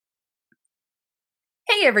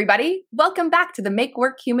Hey, everybody. Welcome back to the Make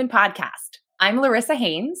Work Human podcast. I'm Larissa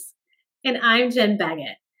Haynes. And I'm Jen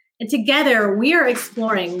Baggett. And together we are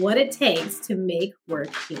exploring what it takes to make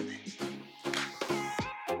work human.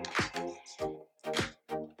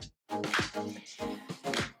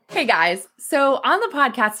 Hey, guys. So on the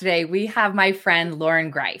podcast today, we have my friend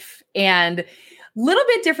Lauren Greif. And a little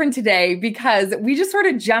bit different today because we just sort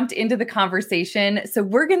of jumped into the conversation. So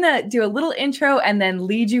we're going to do a little intro and then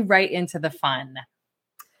lead you right into the fun.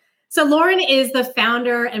 So Lauren is the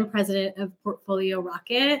founder and president of Portfolio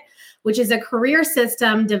Rocket, which is a career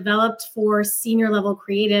system developed for senior level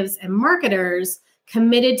creatives and marketers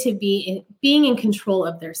committed to being in control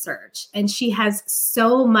of their search. And she has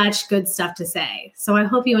so much good stuff to say. So I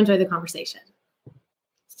hope you enjoy the conversation.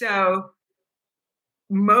 So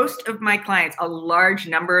most of my clients, a large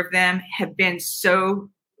number of them, have been so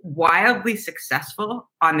wildly successful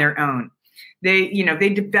on their own. They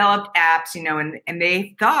developed apps, and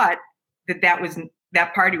they thought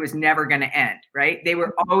that party was never going to end, right? They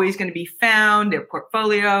were always going to be found, their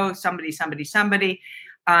portfolio, somebody.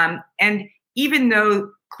 And even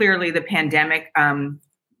though clearly the pandemic,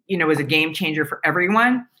 was a game changer for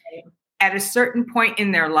everyone, at a certain point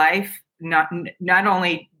in their life, not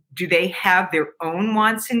only do they have their own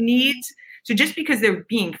wants and needs, so just because they're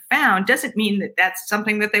being found doesn't mean that that's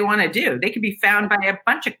something that they want to do. They could be found by a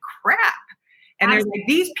bunch of crap. And there's like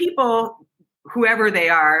these people, whoever they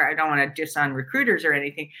are, I don't want to diss on recruiters or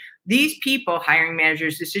anything. These people, hiring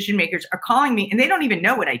managers, decision makers, are calling me and they don't even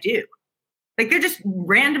know what I do. Like they're just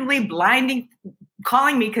randomly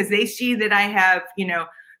calling me because they see that I have,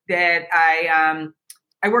 that I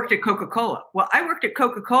worked at Coca-Cola. Well, I worked at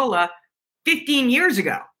Coca-Cola 15 years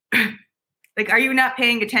ago. Like, are you not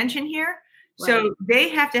paying attention here? Right. So they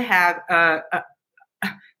have to have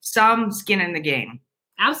some skin in the game.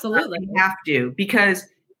 Absolutely. They have to, because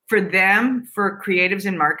for them, for creatives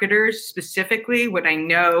and marketers specifically, what I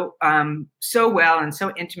know so well and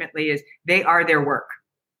so intimately is they are their work.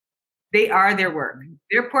 They are their work.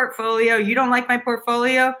 Their portfolio, you don't like my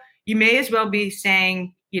portfolio, you may as well be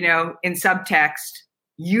saying, in subtext,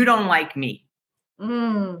 you don't like me.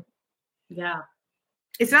 Yeah.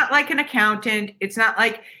 It's not like an accountant. It's not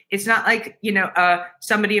like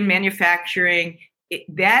somebody in manufacturing.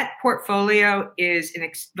 That portfolio is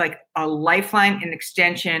like a lifeline, an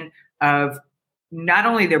extension of not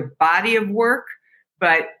only their body of work,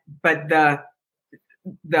 but the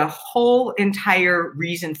whole entire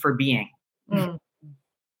reason for being.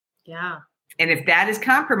 Yeah. And if that is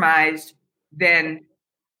compromised, then,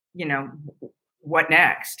 what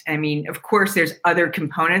next? I mean, of course, there's other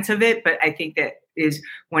components of it, but I think that is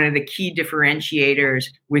one of the key differentiators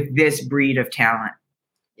with this breed of talent.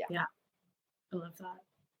 Yeah. I love that.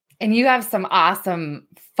 And you have some awesome,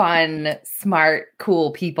 fun, smart,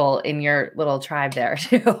 cool people in your little tribe there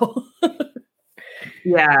too.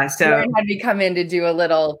 Yeah. So Lauren had me come in to do a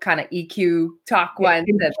little kind of EQ talk once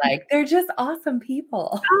and they're just awesome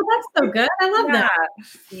people. Oh, that's so good. I love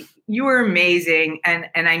that. You were amazing. And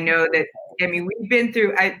I know that, we've been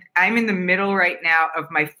through, I'm in the middle right now of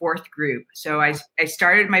my fourth group. So I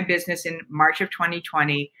started my business in March of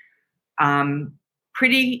 2020.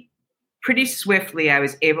 Pretty swiftly, I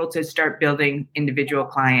was able to start building individual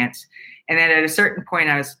clients. And then at a certain point,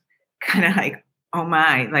 I was kind of like, oh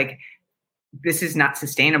my, like, this is not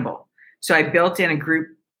sustainable. So I built in a group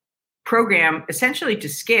program essentially to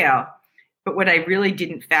scale. But what I really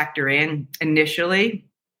didn't factor in initially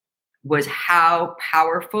was how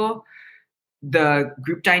powerful the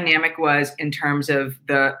group dynamic was in terms of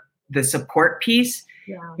the support piece.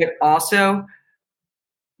 Yeah. But also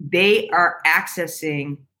they are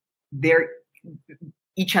accessing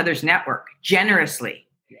each other's network generously.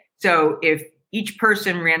 So if each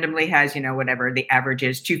person randomly has, whatever the average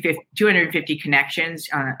is, 250 connections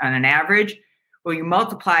on an average, well, you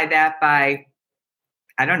multiply that by,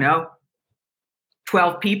 I don't know,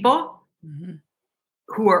 12 people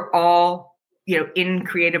who are all, in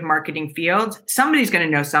creative marketing fields. Somebody's going to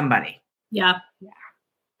know somebody. Yeah.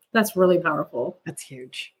 That's really powerful. That's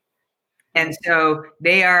huge. And so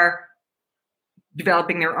they are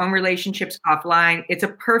developing their own relationships offline. It's a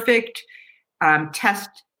perfect test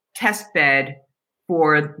bed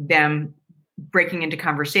for them breaking into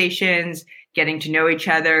conversations, getting to know each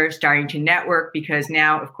other, starting to network, because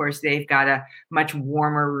now, of course, they've got a much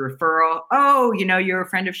warmer referral. Oh, you're a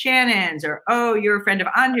friend of Shannon's, or, oh, you're a friend of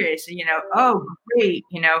Andres, oh, great.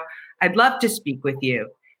 I'd love to speak with you.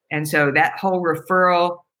 And so that whole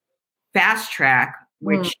referral fast track,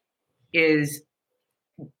 which is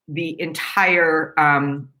the entire,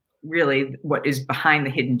 really what is behind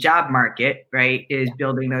the hidden job market, right, is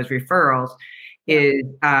building those referrals, is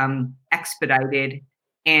expedited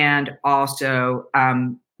and also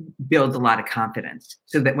builds a lot of confidence,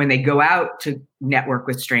 so that when they go out to network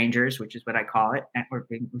with strangers, which is what I call it,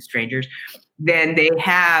 networking with strangers, then they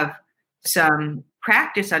have some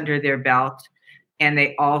practice under their belt, and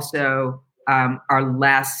they also are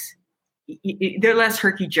less, they're less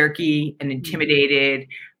herky-jerky and intimidated,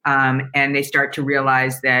 and they start to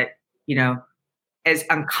realize that, as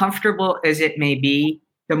uncomfortable as it may be,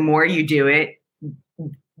 the more you do it,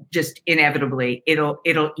 just inevitably it'll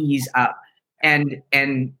ease up, and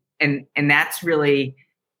that's really,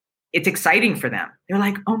 it's exciting for them. They're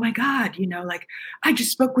like, oh my God, like I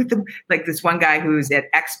just spoke with them. Like this one guy who's at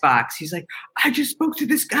Xbox, he's like, I just spoke to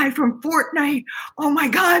this guy from Fortnite. Oh my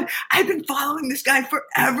God, I've been following this guy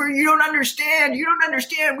forever. You don't understand.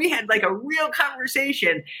 We had like a real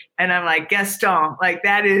conversation. And I'm like, Gaston, like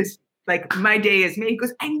that is like my day is made. He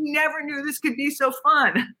goes, I never knew this could be so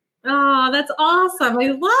fun. Oh, that's awesome. I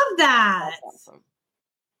love that. That's awesome.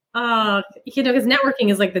 Because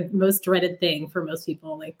networking is like the most dreaded thing for most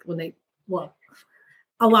people. Like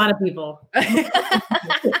a lot of people. Like,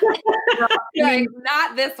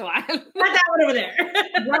 not this one. Not that one over there.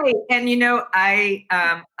 Right. And I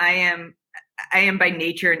am by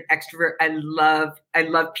nature an extrovert. I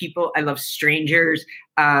love people. I love strangers.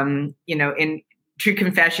 In True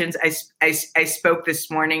Confessions, I spoke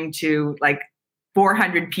this morning to like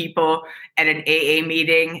 400 people at an AA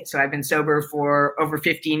meeting. So I've been sober for over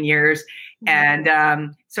 15 years.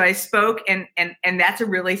 And so I spoke, and that's a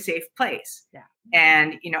really safe place. Yeah.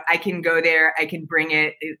 And, I can go there, I can bring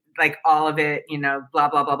it, like all of it, blah,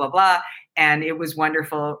 blah, blah, blah, blah. And it was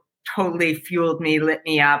wonderful. Totally fueled me, lit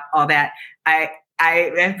me up, all that. I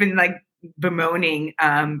have been like bemoaning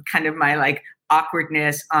kind of my like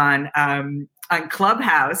awkwardness on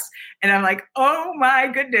Clubhouse. And I'm like, oh my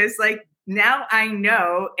goodness, like, now I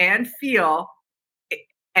know and feel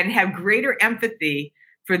and have greater empathy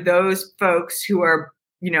for those folks who are,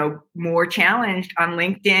 more challenged on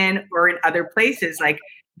LinkedIn or in other places. Like,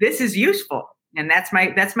 this is useful. And that's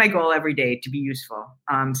my goal every day, to be useful.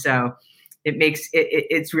 So it makes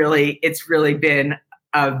it's really been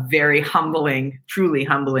a very humbling, truly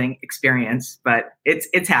humbling experience, but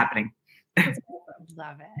it's happening.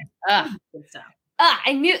 Love it. Good stuff.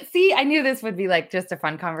 I knew this would be like just a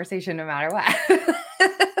fun conversation no matter what.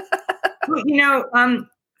 Well,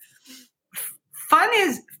 fun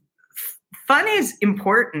is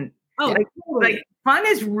important. Oh, like fun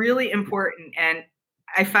is really important. And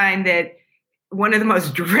I find that one of the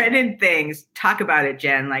most dreaded things, talk about it,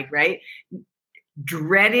 Jen, like, right?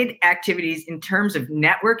 Dreaded activities in terms of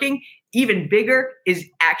networking, even bigger, is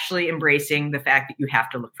actually embracing the fact that you have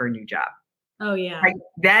to look for a new job. Oh yeah. Like,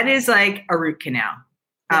 that is like a root canal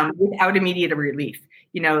without immediate relief.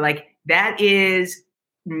 Like that is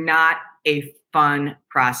not a fun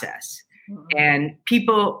process. Mm-hmm. And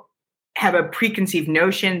people have a preconceived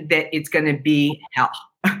notion that it's going to be hell.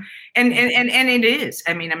 and it is.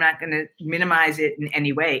 I mean, I'm not going to minimize it in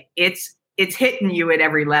any way. It's hitting you at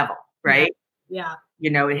every level, right? Yeah.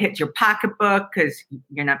 It hits your pocketbook because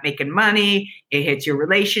you're not making money. It hits your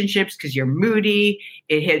relationships because you're moody.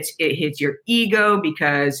 It hits your ego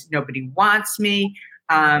because nobody wants me.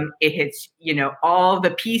 It hits, all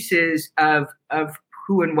the pieces of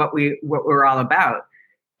who and what we're all about.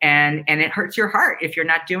 And it hurts your heart if you're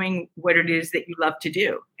not doing what it is that you love to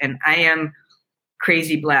do. And I am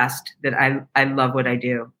crazy blessed that I love what I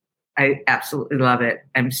do. I absolutely love it.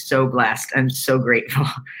 I'm so blessed. I'm so grateful.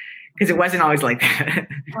 Because it wasn't always like that.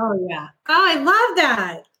 Oh, yeah. Oh, I love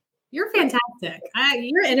that. You're fantastic.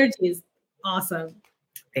 Your energy is awesome.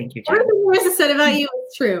 Thank you, Jen. Everything Marissa said about you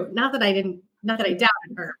is true. Not that I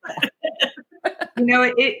doubted her. But.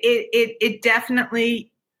 It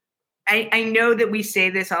definitely, I know that we say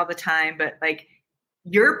this all the time, but like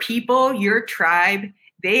your people, your tribe,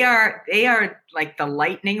 they are like the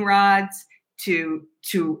lightning rods to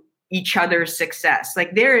each other's success.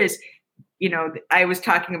 Like there is, I was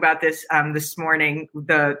talking about this this morning.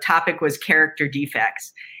 The topic was character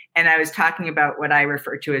defects. And I was talking about what I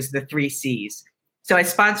refer to as the 3 C's. So I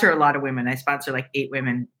sponsor a lot of women. I sponsor like 8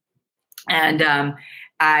 women. And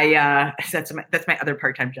that's my other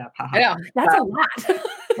part-time job. I know, that's a lot.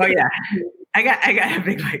 Oh yeah. I got a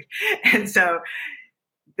big life. And so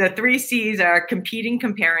the 3 C's are competing,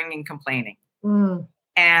 comparing, and complaining. Mm.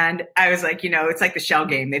 And I was like, it's like the shell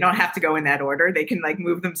game. They don't have to go in that order. They can like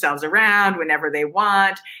move themselves around whenever they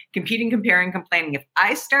want. Competing, comparing, complaining. If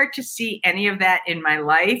I start to see any of that in my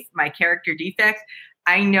life, my character defects,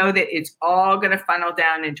 I know that it's all going to funnel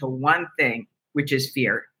down into one thing, which is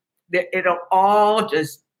fear. It'll all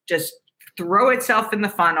just throw itself in the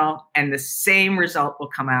funnel, and the same result will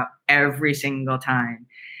come out every single time.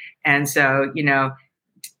 And so,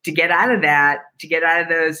 to get out of that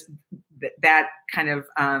kind of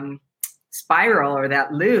spiral or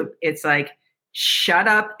that loop, it's like, shut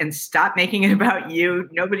up and stop making it about you.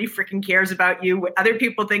 Nobody freaking cares about you. What other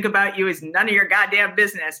people think about you is none of your goddamn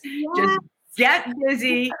business. Yeah. Just get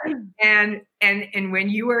busy. And when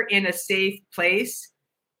you are in a safe place,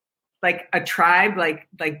 like a tribe, like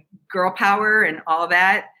girl power and all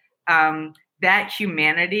that, that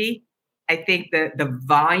humanity, I think the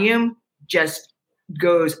volume just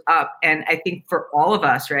goes up. And I think for all of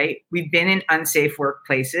us, right, we've been in unsafe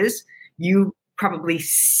workplaces. You probably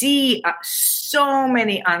see so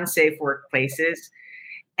many unsafe workplaces.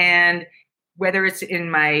 And whether it's in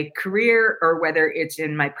my career or whether it's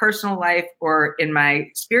in my personal life or in my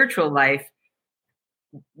spiritual life,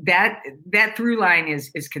 that through line is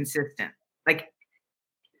consistent. Like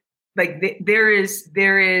there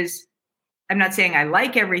is, I'm not saying I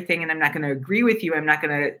like everything and I'm not going to agree with you. I'm not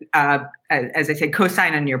going to, as I said,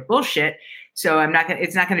 co-sign on your bullshit. So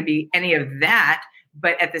it's not going to be any of that.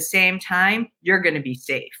 But at the same time, you're going to be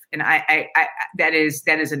safe. And I that is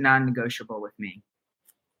a non-negotiable with me.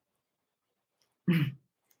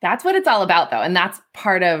 That's what it's all about, though. And that's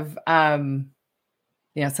part of, some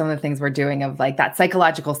of the things we're doing of like that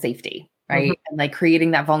psychological safety, right? Mm-hmm. And like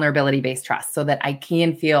creating that vulnerability-based trust so that I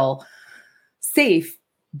can feel safe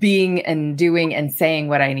being and doing and saying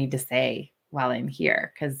what I need to say while I'm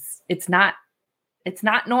here. Because it's not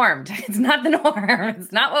normed. It's not the norm.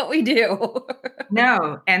 It's not what we do.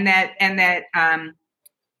 No. And that,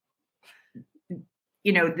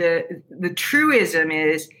 the truism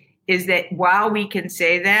is that while we can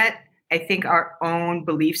say that, I think our own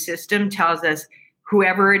belief system tells us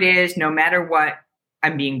whoever it is, no matter what,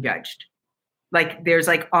 I'm being judged. Like there's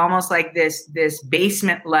like almost like this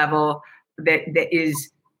basement level that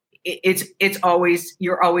is, it's always,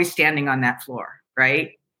 you're always standing on that floor.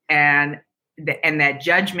 Right. And that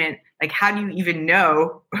judgment, like, how do you even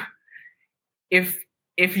know if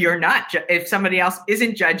you're not, if somebody else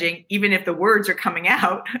isn't judging, even if the words are coming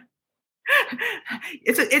out?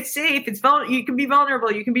 It's safe. You can be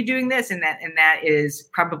vulnerable. You can be doing this and that is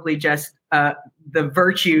probably just the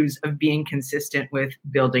virtues of being consistent with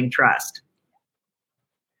building trust.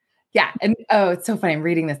 Yeah, and it's so funny. I'm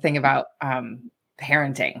reading this thing about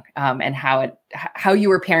parenting and how you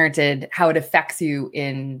were parented, how it affects you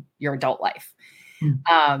in your adult life.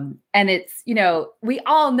 Mm. And it's, we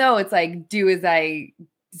all know it's like, do as I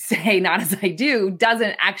say, not as I do,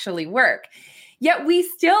 doesn't actually work. Yet we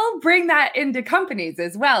still bring that into companies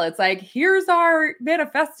as well. It's like, here's our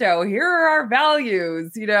manifesto, here are our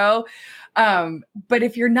values, but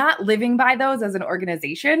if you're not living by those as an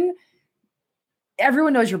organization,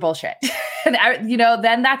 everyone knows you're bullshit. And,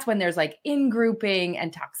 then that's when there's like in-grouping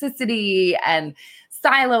and toxicity and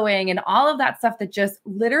siloing and all of that stuff that just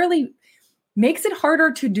literally makes it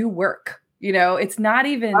harder to do work. It's not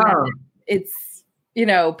even, it's,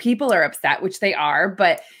 people are upset, which they are,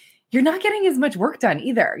 but you're not getting as much work done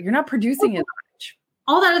either. You're not producing as much.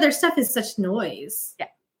 All that other stuff is such noise. Yeah.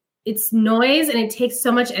 It's noise and it takes so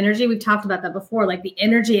much energy. We've talked about that before, like the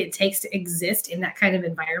energy it takes to exist in that kind of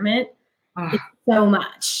environment. It's so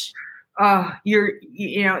much.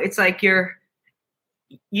 It's like you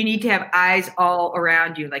need to have eyes all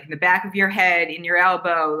around you, like in the back of your head, in your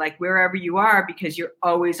elbow, like wherever you are, because you're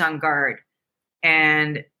always on guard.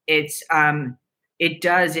 And it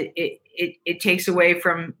takes away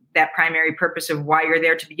from that primary purpose of why you're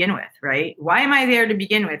there to begin with, right? Why am I there to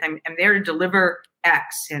begin with? I'm there to deliver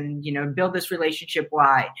X and, build this relationship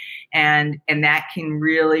Y. And that can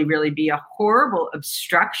really, really be a horrible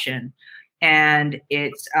obstruction. And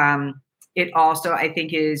it's, it also, I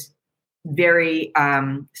think, is very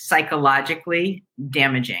psychologically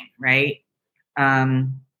damaging, right?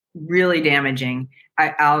 Really damaging.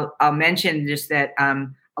 I'll mention just that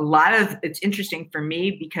a lot of it's interesting for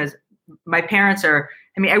me because my parents are,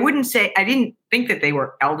 I didn't think that they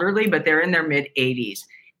were elderly, but they're in their mid 80s.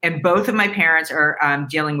 And both of my parents are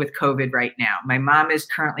dealing with COVID right now. My mom is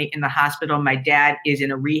currently in the hospital. My dad is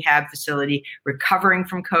in a rehab facility recovering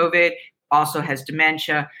from COVID, also has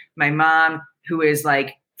dementia. My mom, who is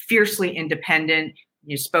like fiercely independent,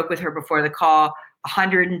 you spoke with her before the call,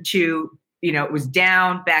 102, was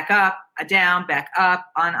down, back up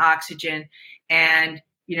on oxygen. And,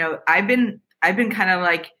 I've been kind of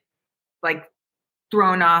like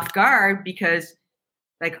thrown off guard because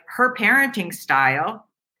like her parenting style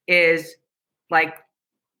is like,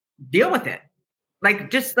 deal with it.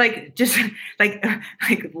 Just like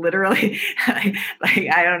literally, like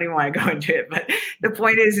I don't even want to go into it, but the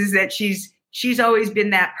point is that she's always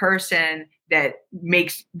been that person that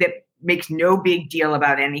makes no big deal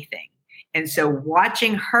about anything. And so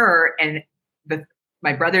watching her and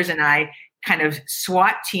my brothers and I kind of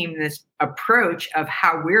SWAT team this approach of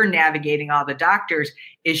how we're navigating all the doctors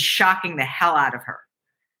is shocking the hell out of her.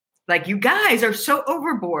 Like, you guys are so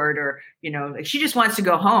overboard, or, like, she just wants to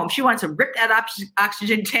go home. She wants to rip that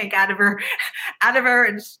oxygen tank out of her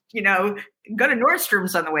and, go to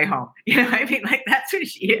Nordstrom's on the way home. I mean, like, that's who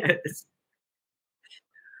she is.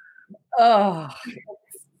 Oh,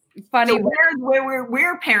 funny. So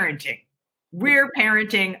we're parenting. We're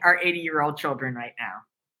parenting our 80-year-old children right now.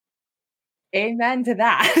 Amen to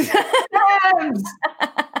that.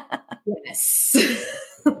 Yes.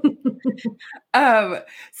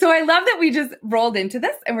 So I love that we just rolled into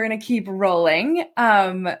this, and we're going to keep rolling.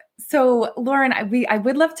 So Lauren, I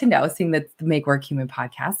would love to know, seeing that the Make Work Human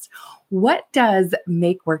podcast, what does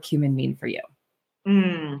Make Work Human mean for you?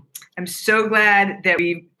 I'm so glad that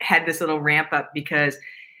we had this little ramp up, because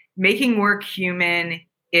making work human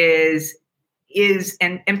is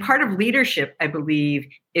and part of leadership, I believe,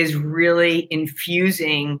 is really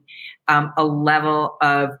infusing a level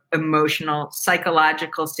of emotional,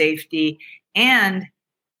 psychological safety. And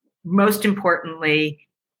most importantly,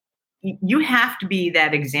 you have to be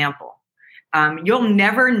that example. You'll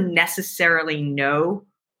never necessarily know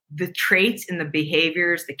the traits and the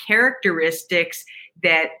behaviors, the characteristics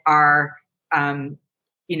that are,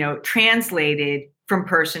 translated from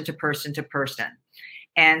person to person to person.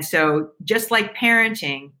 And so, just like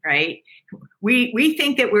parenting, right? We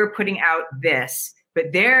think that we're putting out this,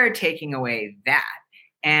 but they're taking away that.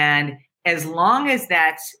 And as long as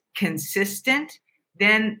that's consistent,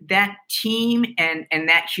 then that team and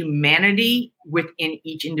that humanity within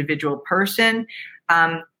each individual person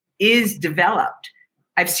is developed.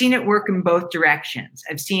 I've seen it work in both directions.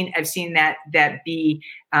 I've seen that be,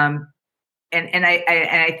 and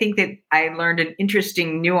I think that I learned an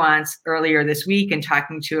interesting nuance earlier this week in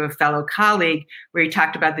talking to a fellow colleague, where he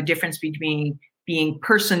talked about the difference between being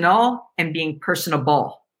personal and being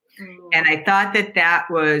personable. And I thought that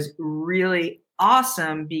was really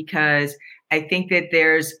awesome, because I think that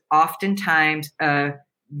there's oftentimes a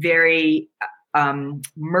very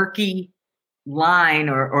murky line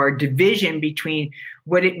or division between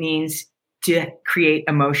what it means to create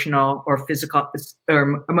emotional or physical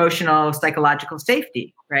or emotional psychological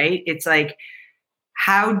safety, right? It's like,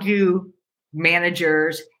 how do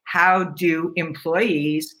managers, how do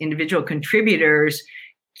employees, individual contributors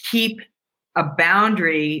keep a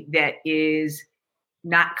boundary that is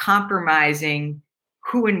not compromising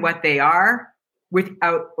who and what they are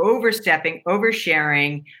without overstepping,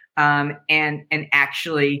 oversharing, and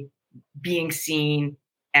actually being seen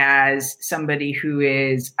as somebody who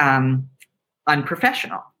is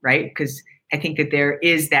unprofessional, right? Because I think that there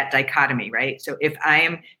is that dichotomy, right? So if I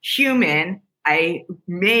am human, I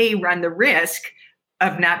may run the risk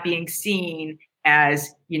of not being seen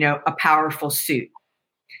as, a powerful suit.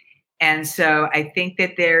 And so I think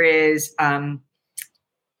that there is,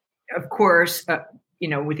 of course,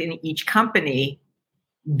 within each company,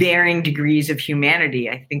 varying degrees of humanity.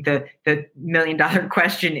 I think the $1 million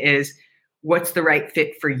question is, what's the right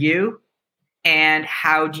fit for you? And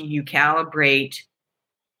how do you calibrate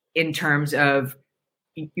in terms of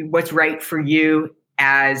what's right for you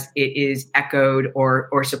as it is echoed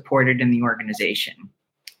or supported in the organization?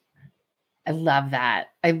 I love that.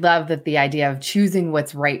 I love that the idea of choosing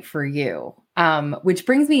what's right for you, which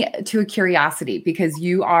brings me to a curiosity, because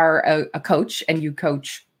you are a coach and you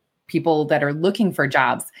coach people that are looking for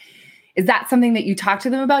jobs. Is that something that you talk to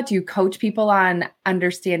them about? Do you coach people on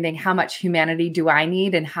understanding how much humanity do I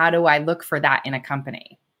need, and how do I look for that in a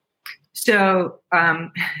company? So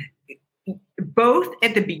both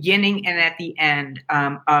at the beginning and at the end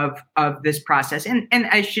of this process, and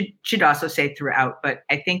I should also say throughout, but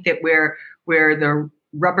I think that where the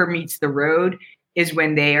rubber meets the road is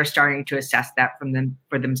when they are starting to assess that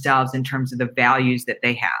for themselves in terms of the values that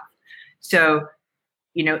they have. So,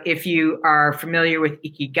 if you are familiar with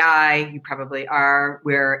Ikigai, you probably are,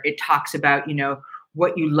 where it talks about,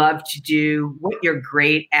 what you love to do, what you're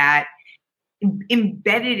great at.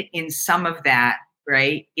 Embedded in some of that,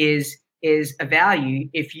 right, is a value.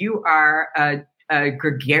 If you are a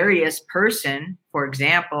gregarious person, for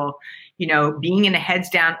example, being in a heads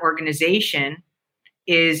down organization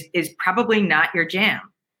is probably not your jam.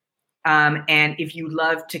 And if you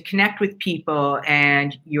love to connect with people,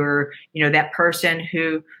 and you're, that person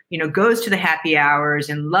who, goes to the happy hours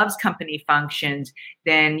and loves company functions,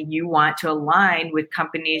 then you want to align with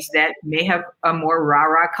companies that may have a more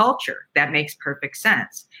rah-rah culture. That makes perfect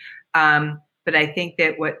sense. But I think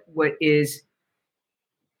that what is,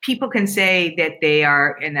 people can say that they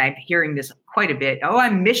are, and I'm hearing this quite a bit. Oh,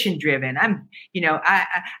 I'm mission driven.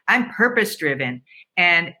 I'm purpose driven.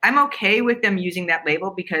 And I'm okay with them using that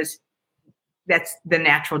label because that's the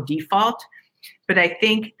natural default. But I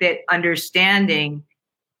think that understanding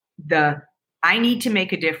I need to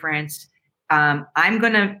make a difference. I'm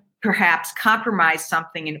going to perhaps compromise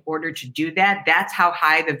something in order to do that. That's how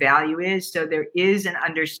high the value is. So there is an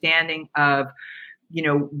understanding of,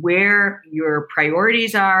 where your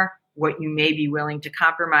priorities are, what you may be willing to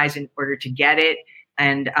compromise in order to get it.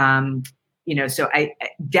 And, so I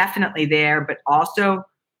definitely there, but also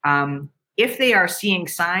if they are seeing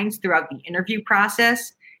signs throughout the interview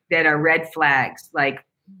process that are red flags, like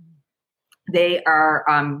they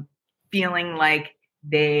are feeling like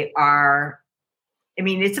they are,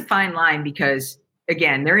 it's a fine line because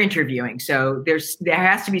again, they're interviewing. So there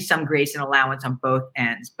has to be some grace and allowance on both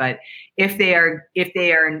ends. But if they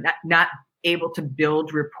are not able to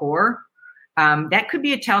build rapport, that could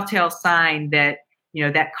be a telltale sign that,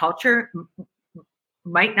 that culture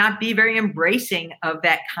might not be very embracing of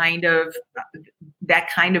that kind of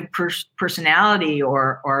personality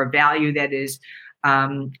or value that is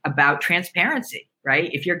about transparency, right?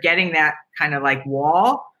 If you're getting that kind of like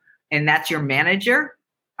wall and that's your manager,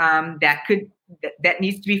 that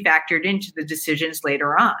needs to be factored into the decisions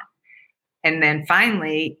later on. And then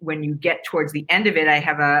finally, when you get towards the end of it, I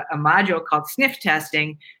have a module called sniff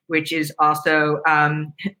testing, which is also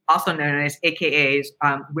known as AKAs.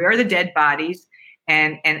 Where are the dead bodies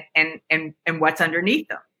and what's underneath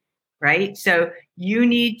them, right? So you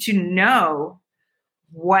need to know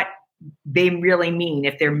what they really mean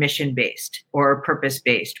if they're mission-based or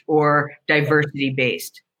purpose-based or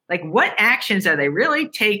diversity-based. Like what actions are they really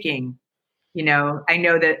taking? I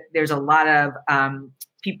know that there's a lot of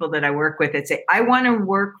people that I work with that say, I want to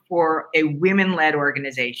work for a women-led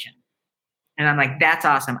organization. And I'm like, that's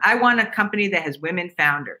awesome. I want a company that has women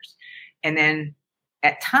founders. And then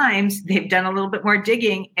at times they've done a little bit more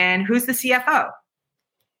digging. And who's the CFO?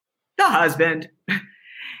 The husband.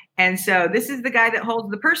 And so this is the guy that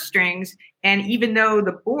holds the purse strings. And even though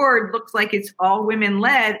the board looks like it's all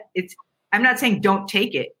women-led, I'm not saying don't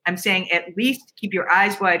take it. I'm saying at least keep your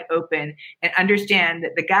eyes wide open and understand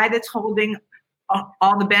that the guy that's holding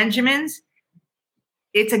all the Benjamins,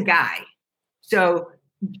 it's a guy. So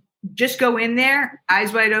just go in there,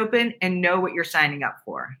 eyes wide open, and know what you're signing up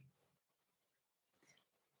for.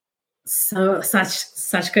 So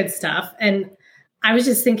such good stuff. And I was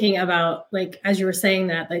just thinking about, like, as you were saying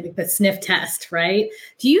that, like the sniff test, right?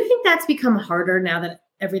 Do you think that's become harder now that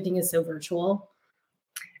everything is so virtual?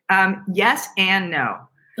 Yes and no.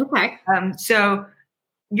 Okay. So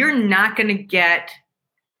you're not going to get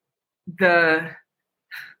the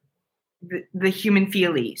human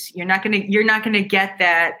feelies. You're not going to get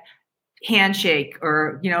that handshake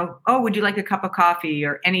or, oh, would you like a cup of coffee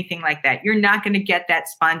or anything like that. You're not going to get that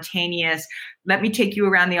spontaneous, let me take you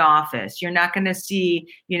around the office. You're not going to see,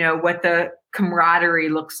 what the camaraderie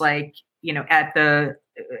looks like, at the,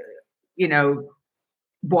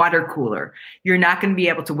 water cooler. You're not going to be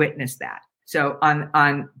able to witness that. So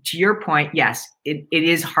on to your point, yes, it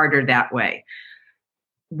is harder that way.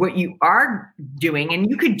 What you are doing, and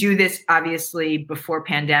you could do this obviously before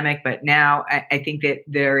pandemic, but now I think that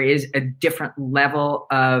there is a different level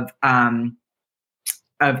of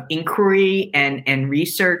inquiry and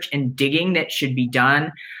research and digging that should be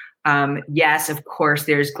done. Yes, of course,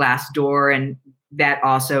 there's Glassdoor, and that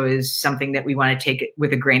also is something that we want to take it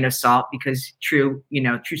with a grain of salt because true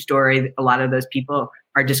story, a lot of those people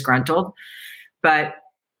are disgruntled. But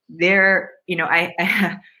there,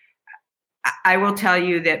 I will tell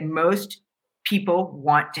you that most people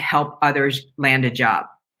want to help others land a job.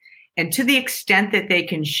 And to the extent that they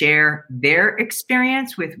can share their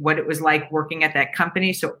experience with what it was like working at that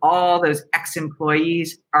company. So all those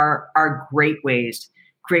ex-employees are great ways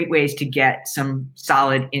to get some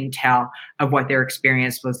solid intel of what their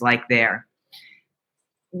experience was like there.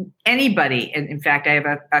 Anybody, and in fact, I have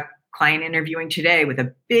a client interviewing today with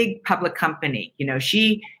a big public company.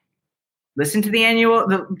 She listened to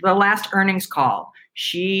the last earnings call.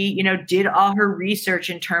 She, did all her research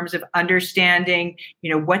in terms of understanding,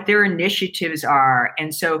 what their initiatives are.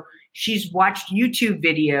 And so she's watched YouTube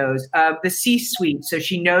videos of the C-suite. So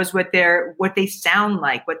she knows what they sound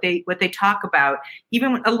like, what they talk about,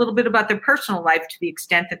 even a little bit about their personal life to the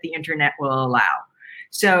extent that the internet will allow.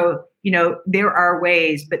 So, there are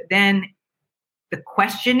ways, but then the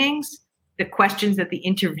questions that the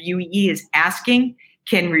interviewee is asking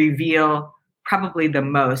can reveal probably the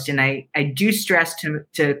most. And I do stress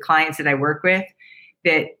to clients that I work with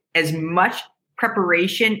that as much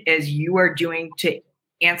preparation as you are doing to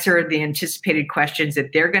answer the anticipated questions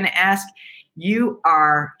that they're going to ask, you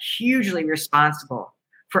are hugely responsible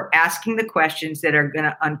for asking the questions that are going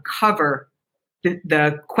to uncover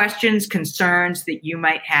the questions, concerns that you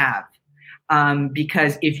might have.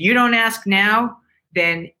 Because if you don't ask now,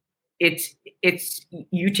 then it's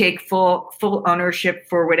you take full ownership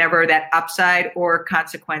for whatever that upside or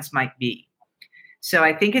consequence might be. So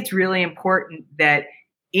I think it's really important that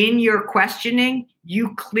in your questioning,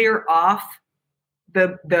 you clear off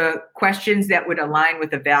the questions that would align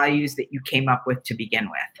with the values that you came up with to begin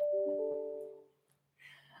with.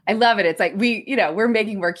 I love it. It's like we're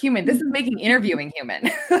making work human. This is making interviewing human.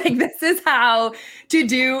 Like, this is how to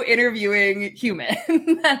do interviewing human.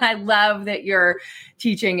 And I love that you're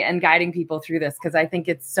teaching and guiding people through this, because I think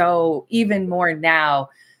it's so, even more now,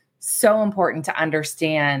 so important to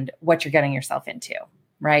understand what you're getting yourself into,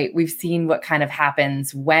 right? We've seen what kind of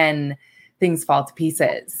happens when things fall to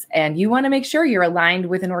pieces, and you want to make sure you're aligned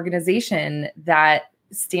with an organization that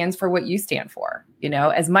stands for what you stand for,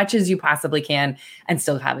 as much as you possibly can, and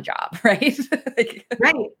still have a job, right?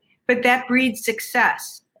 Right. But that breeds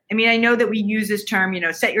success. I mean, I know that we use this term,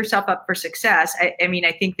 set yourself up for success. I mean,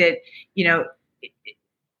 I think that,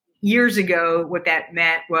 years ago, what that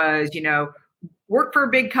meant was, work for a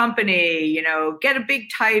big company, get a big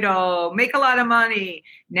title, make a lot of money.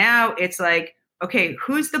 Now it's like, okay,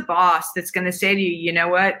 who's the boss that's going to say to you, you know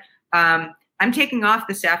what? I'm taking off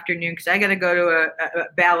this afternoon because I got to go to a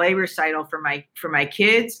ballet recital for my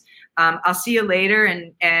kids. I'll see you later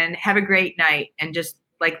and have a great night, and just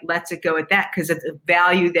like lets it go at that, because it's a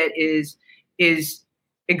value that is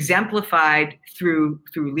exemplified through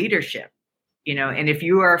leadership. And if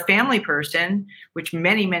you are a family person, which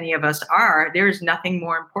many of us are, there's nothing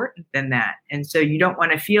more important than that. And so you don't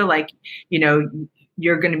want to feel like,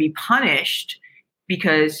 you're going to be punished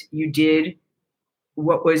because you did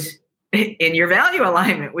what was in your value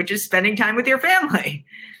alignment, which is spending time with your family.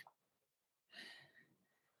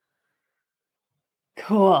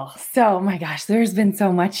 Cool. So, my gosh, there's been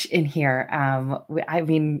so much in here. I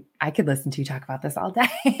mean, I could listen to you talk about this all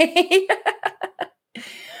day.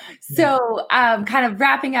 So, kind of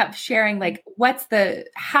wrapping up, sharing, like,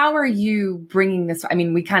 how are you bringing this? I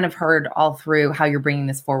mean, we kind of heard all through how you're bringing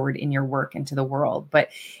this forward in your work into the world, but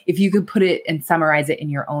if you could put it and summarize it in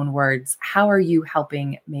your own words, how are you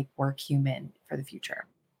helping make work human for the future?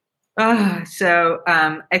 So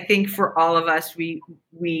I think for all of us, I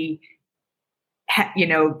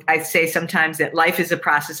say sometimes that life is a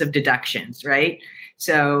process of deductions, right?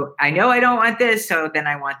 So I know I don't want this, so then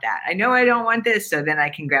I want that. I know I don't want this, so then I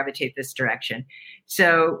can gravitate this direction.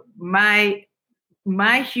 So the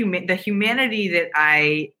humanity that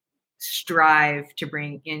I strive to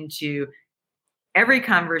bring into every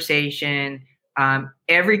conversation,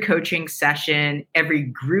 every coaching session, every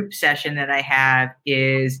group session that I have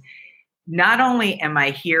is, not only am I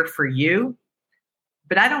here for you,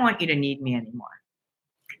 but I don't want you to need me anymore.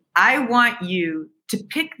 I want you to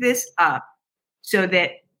pick this up so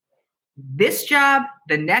that this job,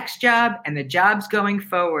 the next job, and the jobs going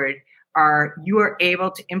forward you are able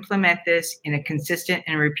to implement this in a consistent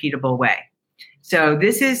and repeatable way. So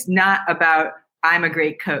this is not about I'm a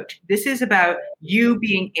great coach. This is about you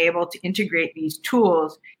being able to integrate these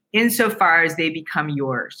tools insofar as they become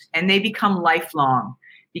yours, and they become lifelong,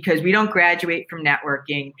 because we don't graduate from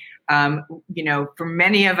networking. For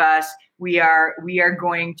many of us, we are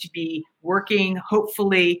going to be working,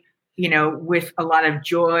 hopefully, with a lot of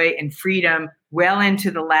joy and freedom well into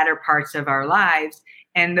the latter parts of our lives.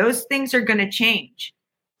 And those things are going to change.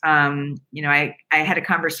 I had a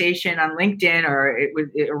conversation on LinkedIn, or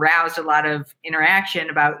it aroused a lot of interaction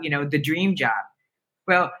about, the dream job.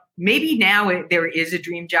 Well, maybe now there is a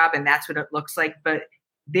dream job and that's what it looks like, but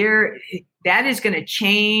that is going to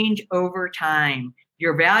change over time.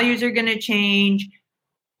 Your values are going to change.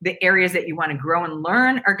 The areas that you want to grow and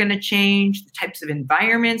learn are going to change. The types of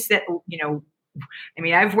environments that,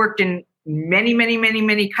 I've worked in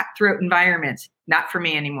many cutthroat environments. Not for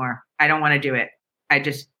me anymore. I don't want to do it. I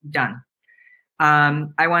just done.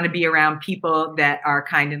 I want to be around people that are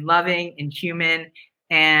kind and loving and human.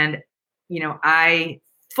 And, I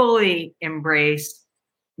fully embrace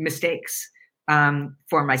mistakes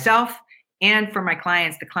for myself and for my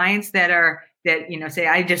clients. The clients that say,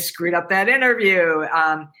 I just screwed up that interview.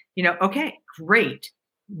 Okay, great.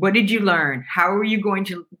 What did you learn? How are you going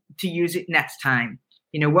to use it next time?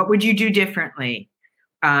 What would you do differently?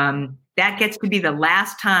 That gets to be the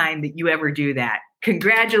last time that you ever do that.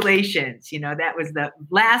 Congratulations. That was the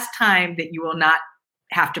last time that you will not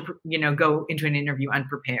have to, go into an interview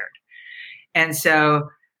unprepared. And so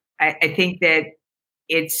I think that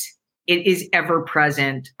it is ever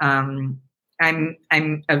present. I'm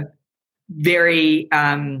a very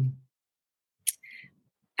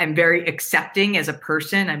I'm very accepting as a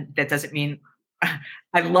person. That doesn't mean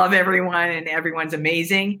I love everyone and everyone's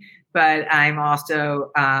amazing, but I'm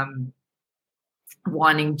also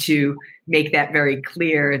wanting to make that very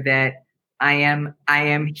clear that I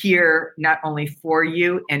am here not only for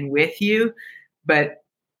you and with you, but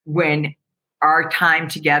when our time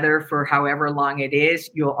together for however long it is,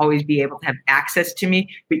 you'll always be able to have access to me,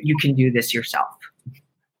 but you can do this yourself.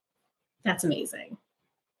 That's amazing.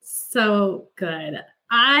 So good.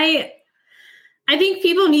 I think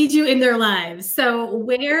people need you in their lives. So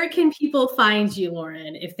where can people find you,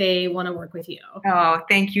 Lauren, if they want to work with you? Oh,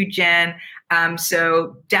 thank you, Jen.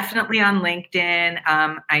 So definitely on LinkedIn.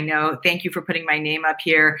 I know, thank you for putting my name up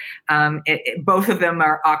here. Both of them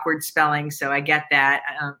are awkward spelling, so I get that.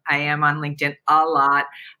 I am on LinkedIn a lot.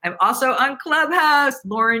 I'm also on Clubhouse,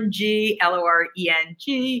 Lauren G,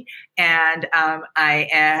 LORENG. And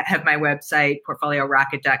I have my website,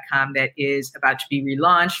 portfoliorocket.com, that is about to be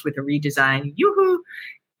relaunched with a redesign. Yoo-hoo!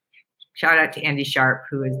 Shout out to Andy Sharp,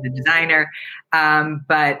 who is the designer.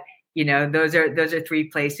 But those are three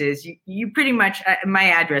places. You pretty much, my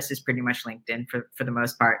address is pretty much LinkedIn for the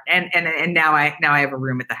most part. And now I have a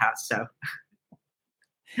room at the house. So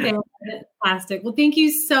fantastic. Well, thank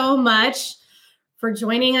you so much for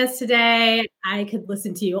joining us today. I could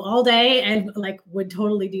listen to you all day and would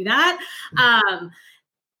totally do that.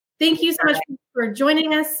 Thank you so much for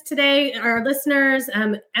joining us today, our listeners.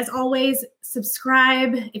 As always,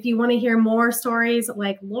 subscribe if you want to hear more stories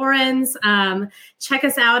like Lauren's. Check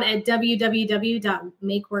us out at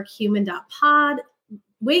www.makeworkhuman.pod.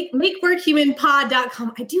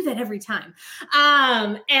 makeworkhumanpod.com. I do that every time.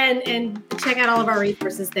 And check out all of our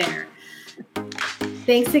resources there.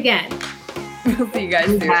 Thanks again. We'll see you guys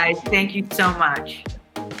soon. Guys, thank you so much.